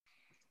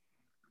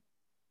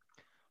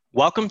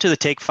Welcome to the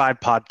Take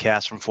 5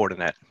 podcast from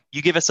Fortinet.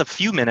 You give us a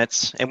few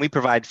minutes and we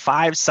provide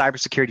 5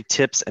 cybersecurity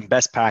tips and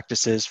best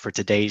practices for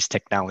today's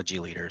technology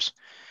leaders.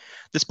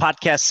 This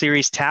podcast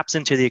series taps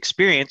into the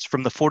experience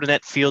from the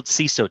Fortinet Field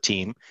CISO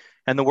team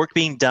and the work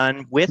being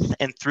done with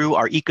and through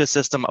our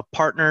ecosystem of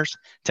partners,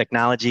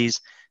 technologies,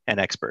 and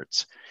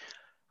experts.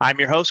 I'm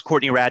your host,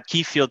 Courtney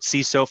Radke, Field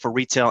CISO for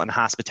Retail and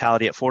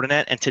Hospitality at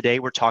Fortinet, and today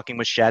we're talking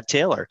with Shad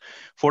Taylor,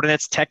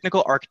 Fortinet's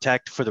technical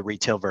architect for the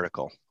retail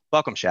vertical.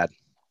 Welcome, Shad.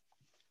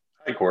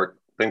 Hi, Court.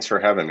 Thanks for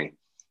having me.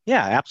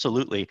 Yeah,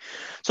 absolutely.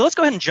 So let's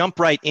go ahead and jump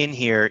right in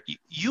here.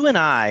 You and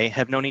I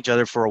have known each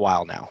other for a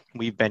while now.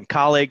 We've been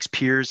colleagues,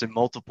 peers in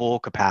multiple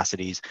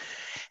capacities.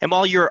 And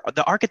while you're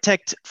the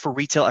architect for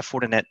retail at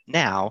Fortinet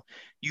now,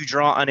 you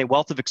draw on a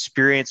wealth of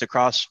experience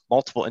across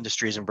multiple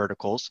industries and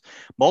verticals,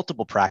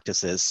 multiple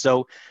practices.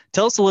 So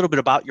tell us a little bit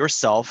about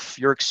yourself,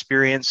 your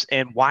experience,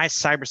 and why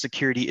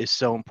cybersecurity is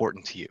so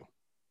important to you.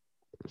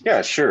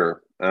 Yeah,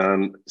 sure.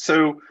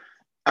 So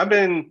I've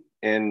been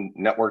in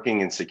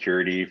networking and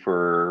security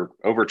for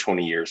over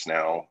 20 years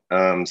now,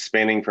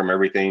 spanning from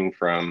everything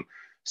from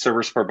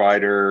service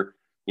provider,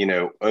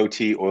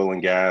 OT, oil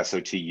and gas,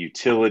 OT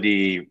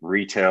utility,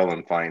 retail,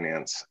 and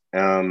finance.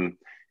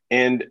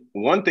 And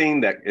one thing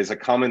that is a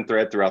common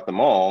thread throughout them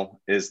all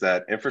is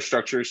that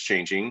infrastructure is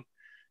changing,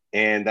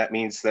 and that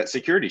means that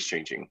security is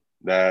changing,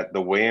 that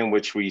the way in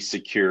which we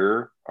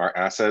secure our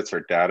assets, our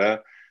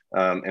data,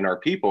 and our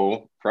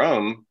people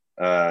from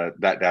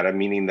that data,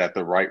 meaning that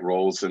the right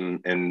roles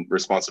and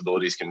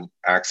responsibilities can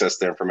access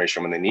the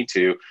information when they need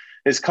to,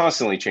 is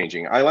constantly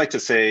changing. I like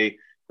to say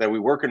that we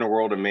work in a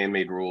world of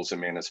man-made rules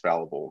and man is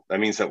fallible. That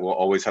means that we'll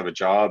always have a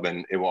job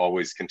and it will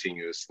always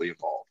continuously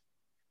evolve.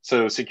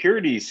 So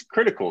security is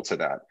critical to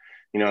that.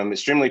 I'm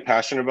extremely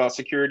passionate about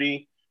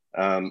security.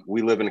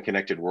 We live in a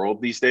connected world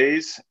these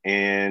days,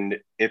 and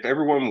if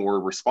everyone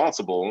were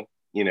responsible,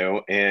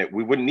 and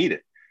we wouldn't need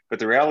it. But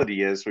the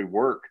reality is we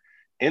work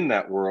in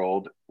that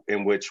world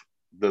in which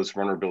those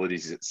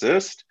vulnerabilities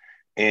exist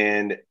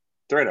and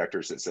threat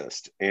actors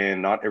exist,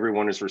 and not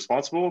everyone is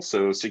responsible.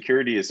 So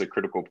security is a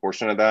critical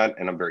portion of that,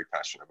 and I'm very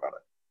passionate about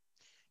it.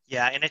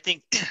 Yeah, and I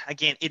think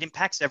again, it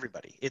impacts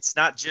everybody. It's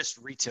not just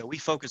retail. We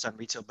focus on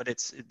retail, but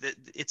it's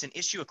an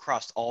issue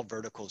across all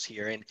verticals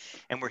here,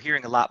 and we're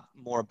hearing a lot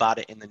more about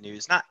it in the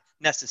news. Not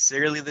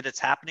necessarily that it's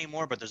happening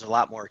more, but there's a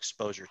lot more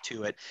exposure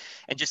to it.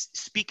 And just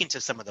speaking to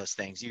some of those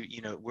things,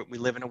 we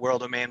live in a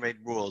world of man-made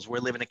rules. We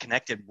live in a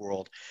connected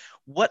world.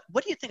 What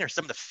do you think are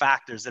some of the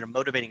factors that are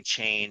motivating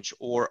change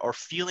or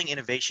fueling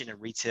innovation in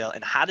retail,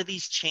 and how do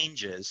these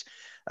changes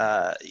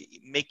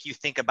make you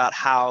think about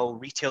how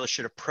retailers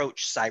should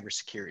approach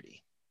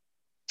cybersecurity?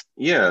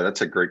 Yeah,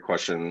 that's a great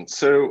question.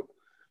 So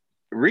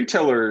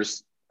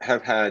retailers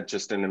have had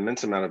just an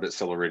immense amount of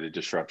accelerated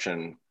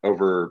disruption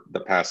over the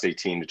past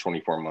 18 to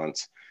 24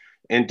 months.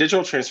 And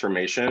digital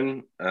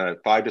transformation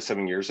 5 to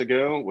 7 years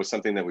ago was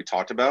something that we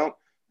talked about,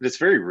 but it's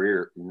very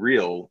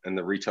real in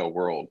the retail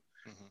world.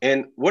 Mm-hmm.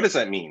 And what does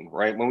that mean,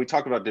 right? When we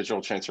talk about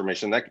digital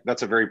transformation,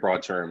 that's a very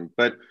broad term,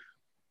 but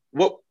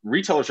what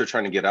retailers are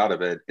trying to get out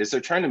of it is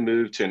they're trying to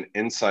move to an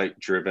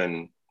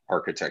insight-driven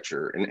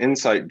architecture, an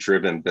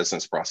insight-driven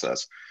business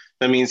process.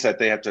 That means that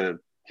they have to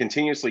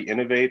continuously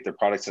innovate their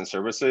products and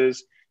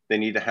services. They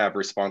need to have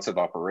responsive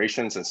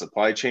operations and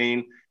supply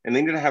chain, and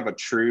they need to have a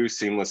true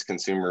seamless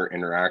consumer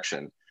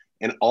interaction.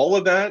 And all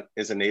of that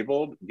is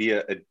enabled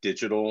via a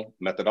digital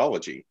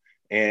methodology.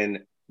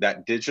 And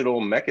that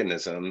digital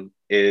mechanism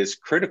is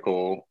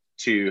critical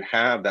to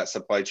have that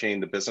supply chain,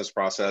 the business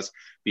process,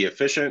 be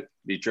efficient,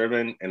 be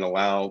driven, and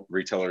allow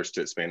retailers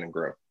to expand and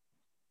grow.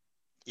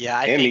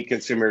 Yeah, and meet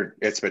consumer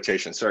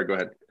expectations. Sorry, go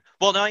ahead.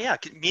 Well, no, yeah,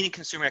 meeting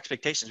consumer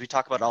expectations. We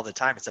talk about all the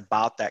time. It's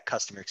about that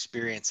customer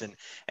experience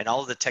and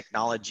all of the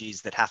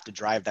technologies that have to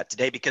drive that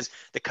today, because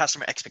the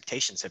customer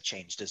expectations have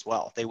changed as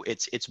well.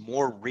 It's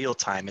more real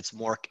time. It's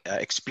more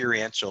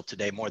experiential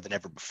today more than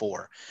ever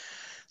before.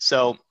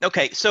 So,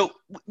 okay, so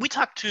we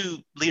talk to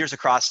leaders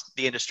across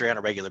the industry on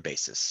a regular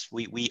basis.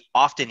 We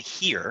often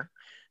hear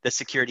that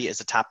security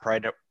is a top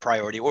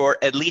priority, or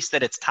at least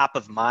that it's top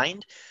of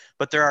mind,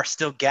 but there are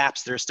still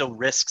gaps, there are still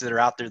risks that are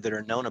out there that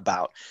are known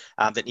about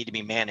that need to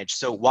be managed.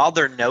 So while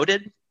they're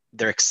noted,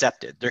 they're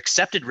accepted. They're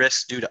accepted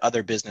risks due to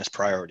other business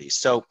priorities.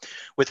 So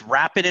with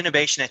rapid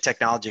innovation and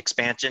technology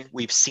expansion,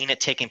 we've seen it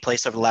taking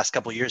place over the last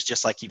couple of years,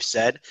 just like you've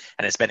said,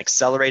 and it's been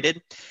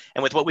accelerated.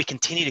 And with what we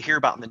continue to hear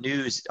about in the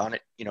news on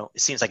it,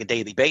 it seems like a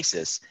daily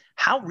basis.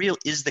 How real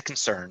is the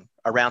concern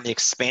around the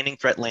expanding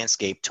threat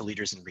landscape to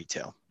leaders in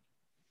retail?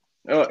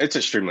 Oh, it's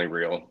extremely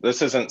real.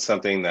 This isn't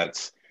something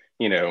that's,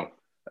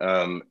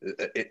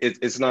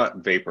 it's not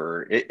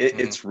vapor.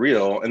 It's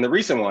real. And the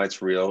reason why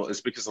it's real is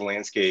because the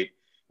landscape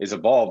is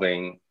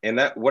evolving. And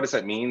what does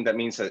that mean? That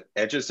means that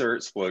edges are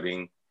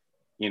exploding,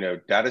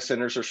 data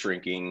centers are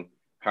shrinking,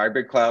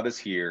 hybrid cloud is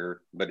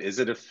here, but is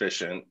it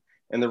efficient?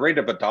 And the rate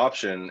of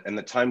adoption and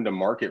the time to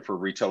market for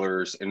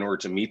retailers in order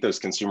to meet those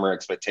consumer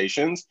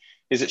expectations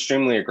is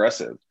extremely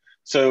aggressive.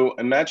 So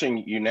imagine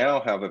you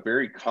now have a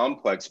very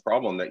complex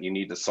problem that you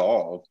need to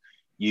solve.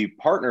 You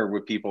partner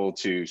with people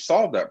to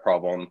solve that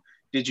problem,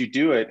 did you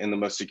do it in the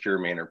most secure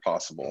manner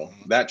possible?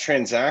 Mhm. That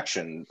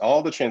transaction,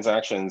 all the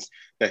transactions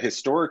that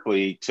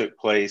historically took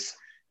place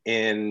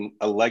in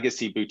a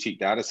legacy boutique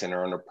data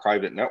center on a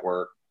private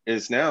network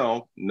is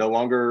now no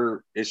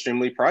longer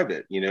extremely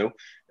private.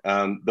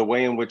 The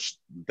way in which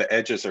the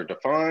edges are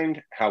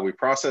defined, how we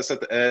process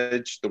at the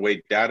edge, the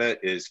way data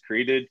is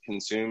created,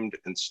 consumed,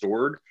 and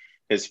stored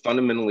has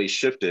fundamentally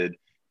shifted,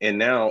 and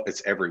now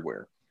it's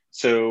everywhere.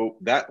 So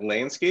that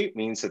landscape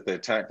means that the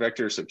attack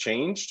vectors have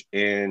changed,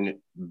 and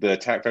the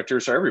attack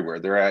vectors are everywhere.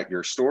 They're at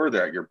your store,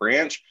 they're at your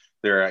branch,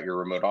 they're at your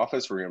remote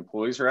office where your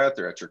employees are at,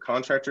 they're at your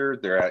contractor,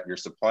 they're at your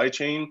supply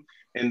chain.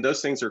 And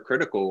those things are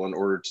critical in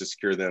order to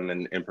secure them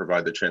and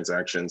provide the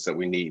transactions that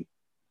we need.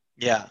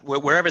 Yeah,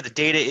 wherever the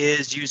data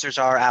is, users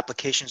are,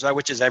 applications are,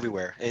 which is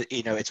everywhere.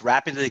 It's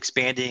rapidly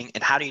expanding.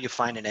 And how do you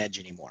define an edge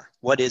anymore?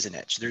 What is an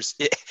edge?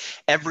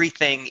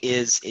 Everything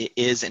is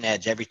an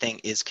edge.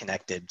 Everything is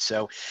connected.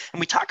 So, and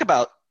we talk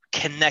about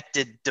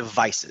connected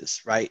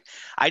devices, right?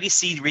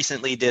 IDC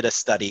recently did a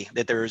study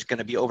that there's going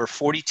to be over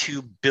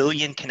 42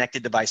 billion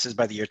connected devices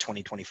by the year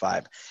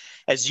 2025.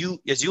 As you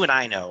and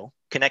I know,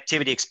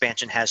 connectivity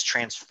expansion has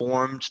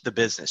transformed the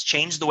business,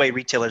 changed the way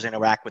retailers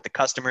interact with the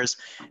customers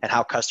and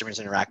how customers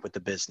interact with the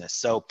business.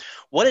 So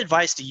what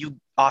advice do you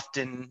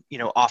often,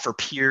 offer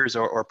peers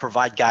or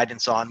provide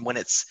guidance on when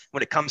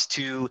it comes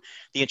to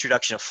the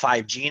introduction of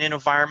 5G in an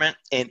environment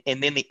and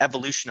then the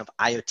evolution of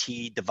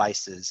IoT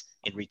devices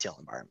in retail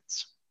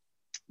environments?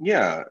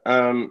 Yeah.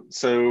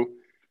 So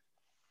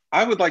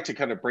I would like to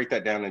kind of break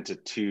that down into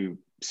two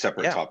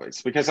separate Yeah.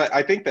 topics because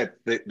I think that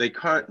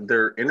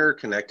they're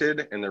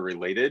interconnected and they're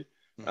related,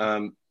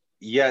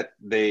 yet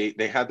they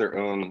have their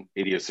own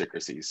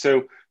idiosyncrasies.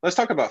 So let's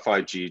talk about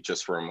 5G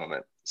just for a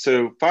moment.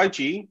 So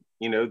 5G,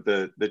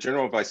 the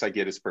general advice I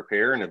get is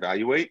prepare and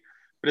evaluate,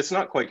 but it's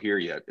not quite here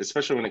yet,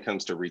 especially when it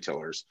comes to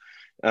retailers.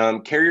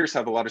 Carriers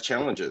have a lot of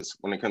challenges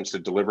when it comes to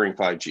delivering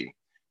 5G.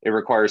 It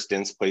requires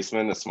dense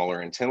placement of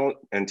smaller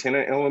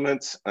antenna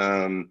elements,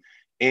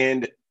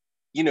 and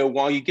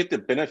while you get the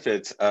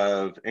benefits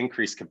of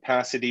increased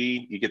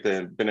capacity, you get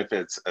the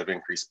benefits of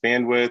increased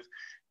bandwidth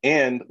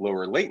and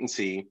lower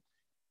latency,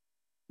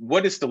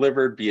 what is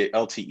delivered via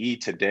LTE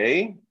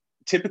today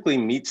typically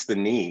meets the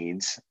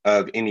needs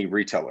of any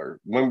retailer.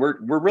 When we're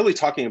really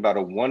talking about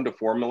a 1 to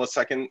 4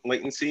 millisecond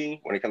latency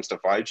when it comes to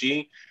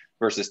 5G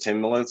versus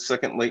 10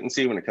 millisecond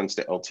latency when it comes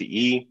to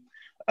LTE.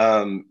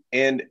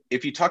 And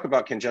if you talk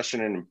about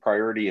congestion and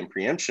priority and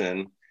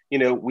preemption,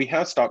 we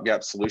have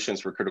stopgap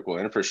solutions for critical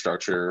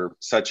infrastructure,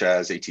 such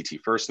as AT&T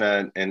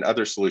FirstNet and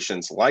other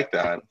solutions like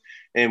that,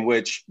 in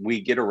which we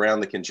get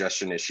around the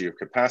congestion issue of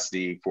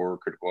capacity for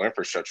critical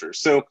infrastructure.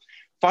 So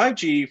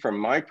 5G, from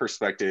my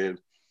perspective,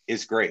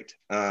 is great.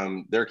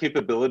 There are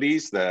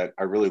capabilities that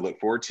I really look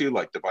forward to,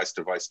 like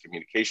device-to-device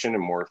communication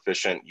and more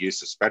efficient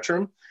use of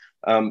spectrum.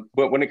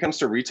 But when it comes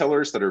to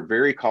retailers that are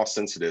very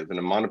cost-sensitive in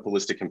a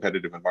monopolistic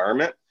competitive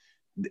environment,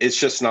 it's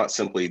just not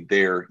simply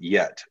there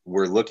yet.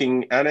 We're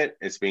looking at it,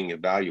 it's being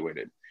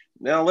evaluated.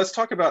 Now let's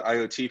talk about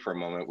IoT for a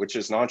moment, which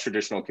is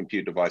non-traditional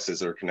compute devices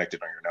that are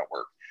connected on your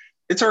network.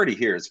 It's already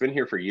here, it's been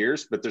here for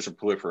years, but there's a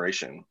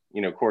proliferation.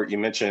 Court, you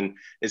mentioned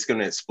it's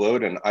gonna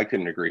explode, and I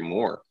couldn't agree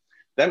more.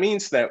 That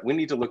means that we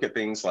need to look at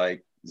things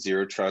like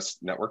zero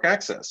trust network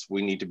access.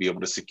 We need to be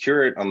able to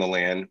secure it on the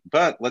LAN,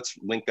 but let's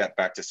link that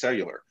back to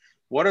cellular.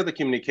 What are the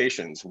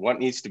communications? What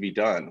needs to be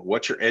done?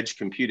 What's your edge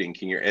computing?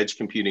 Can your edge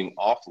computing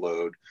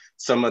offload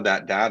some of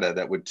that data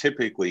that would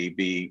typically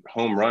be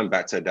home run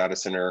back to a data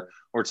center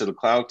or to the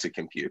cloud to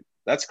compute?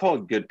 That's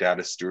called good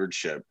data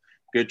stewardship,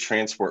 good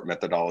transport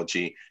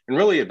methodology, and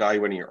really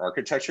evaluating your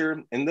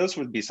architecture. And those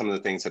would be some of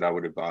the things that I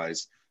would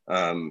advise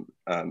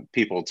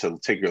people to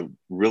take a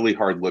really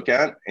hard look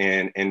at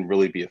and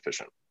really be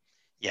efficient.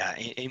 Yeah,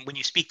 and when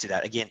you speak to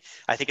that, again,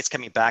 I think it's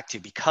coming back to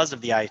because of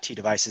the IoT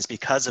devices,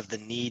 because of the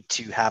need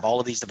to have all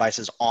of these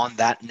devices on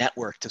that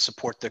network to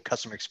support the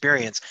customer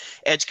experience,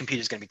 edge compute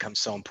is going to become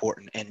so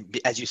important. And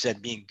as you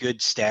said, being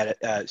good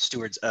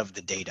stewards of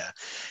the data.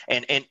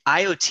 And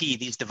IoT,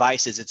 these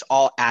devices, it's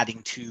all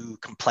adding to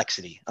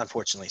complexity,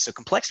 unfortunately. So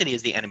complexity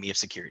is the enemy of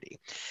security.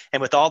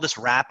 And with all this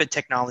rapid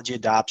technology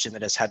adoption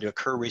that has had to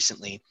occur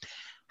recently,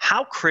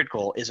 how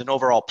critical is an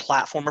overall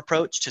platform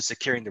approach to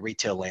securing the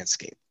retail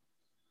landscape?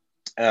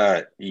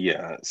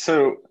 Yeah.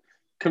 So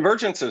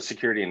convergence of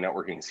security and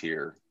networking is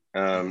here.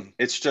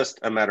 It's just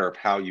a matter of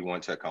how you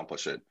want to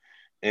accomplish it.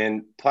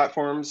 And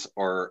platforms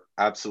are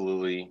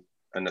absolutely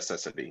a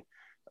necessity.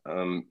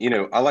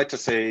 I like to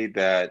say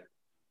that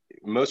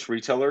most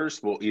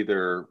retailers will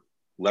either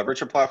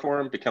leverage a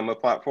platform, become a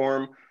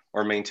platform,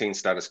 or maintain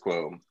status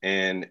quo.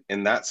 And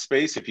in that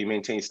space, if you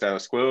maintain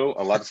status quo,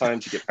 a lot of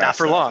times you get Not past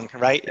for that. long,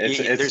 right?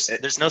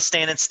 There's no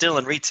standing still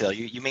in retail.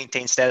 You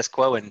maintain status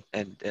quo and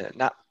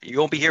not you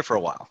won't be here for a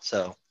while.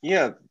 So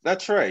yeah,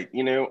 that's right.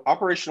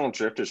 Operational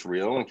drift is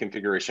real and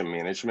configuration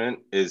management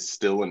is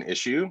still an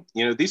issue.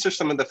 These are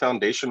some of the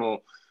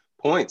foundational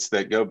points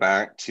that go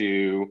back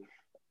to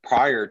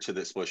prior to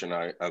the explosion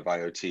of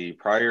IoT,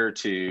 prior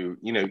to,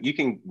 you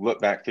can look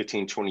back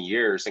 15, 20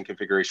 years in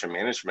configuration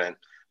management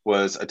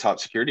was a top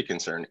security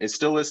concern. It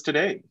still is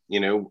today.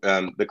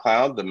 The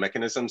cloud, the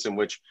mechanisms in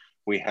which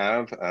we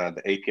have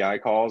the API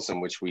calls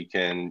in which we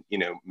can,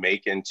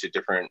 make into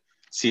different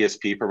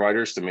CSP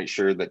providers to make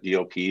sure that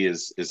DLP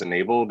is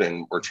enabled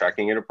and we're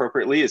tracking it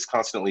appropriately is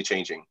constantly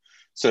changing.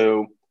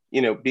 So,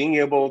 being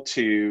able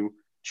to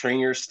train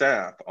your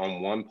staff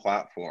on one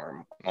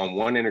platform, on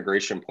one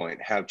integration point,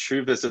 have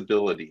true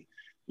visibility,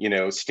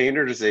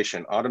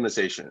 standardization,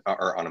 automation,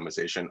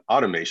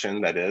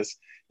 that is,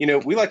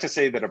 we like to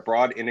say that a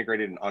broad,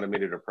 integrated, and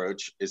automated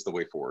approach is the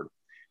way forward.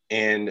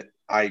 And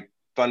I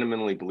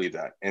fundamentally believe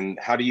that. And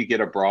how do you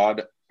get a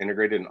broad,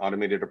 integrated, and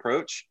automated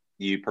approach?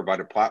 You provide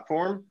a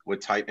platform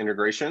with tight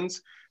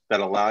integrations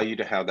that allow you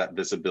to have that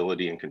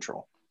visibility and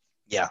control.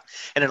 Yeah.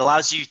 And it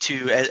allows you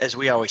to, as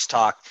we always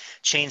talk,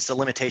 change the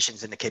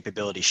limitations and the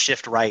capabilities,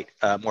 shift right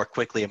more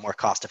quickly and more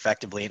cost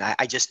effectively. And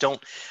I just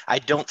don't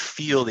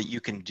feel that you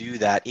can do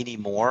that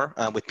anymore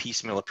with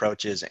piecemeal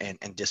approaches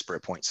and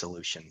disparate point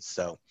solutions.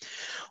 So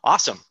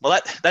awesome. Well,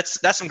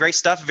 that's some great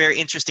stuff. Very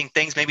interesting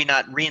things, maybe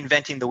not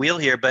reinventing the wheel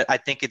here, but I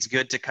think it's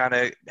good to kind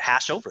of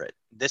hash over it.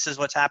 This is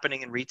what's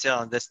happening in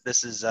retail, and this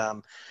has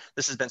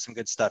been some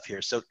good stuff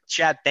here. So,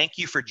 Chad, thank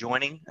you for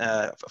joining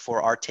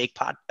for our Take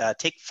 5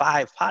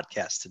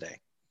 podcast today.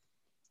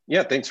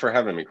 Yeah, thanks for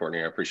having me,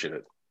 Courtney. I appreciate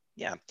it.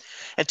 Yeah,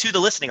 and to the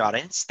listening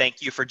audience,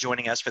 thank you for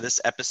joining us for this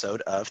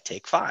episode of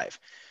Take 5.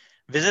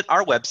 Visit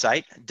our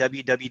website,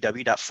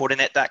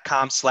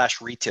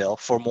 www.fortinet.com/retail,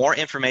 for more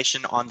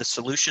information on the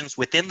solutions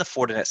within the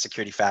Fortinet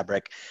security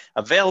fabric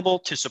available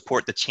to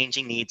support the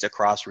changing needs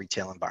across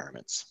retail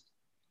environments.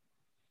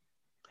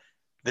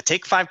 The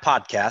Take 5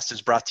 podcast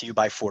is brought to you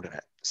by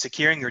Fortinet,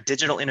 securing your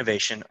digital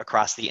innovation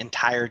across the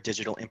entire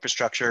digital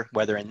infrastructure,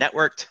 whether in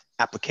networked,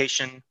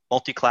 application,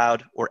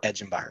 multi-cloud, or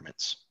edge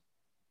environments.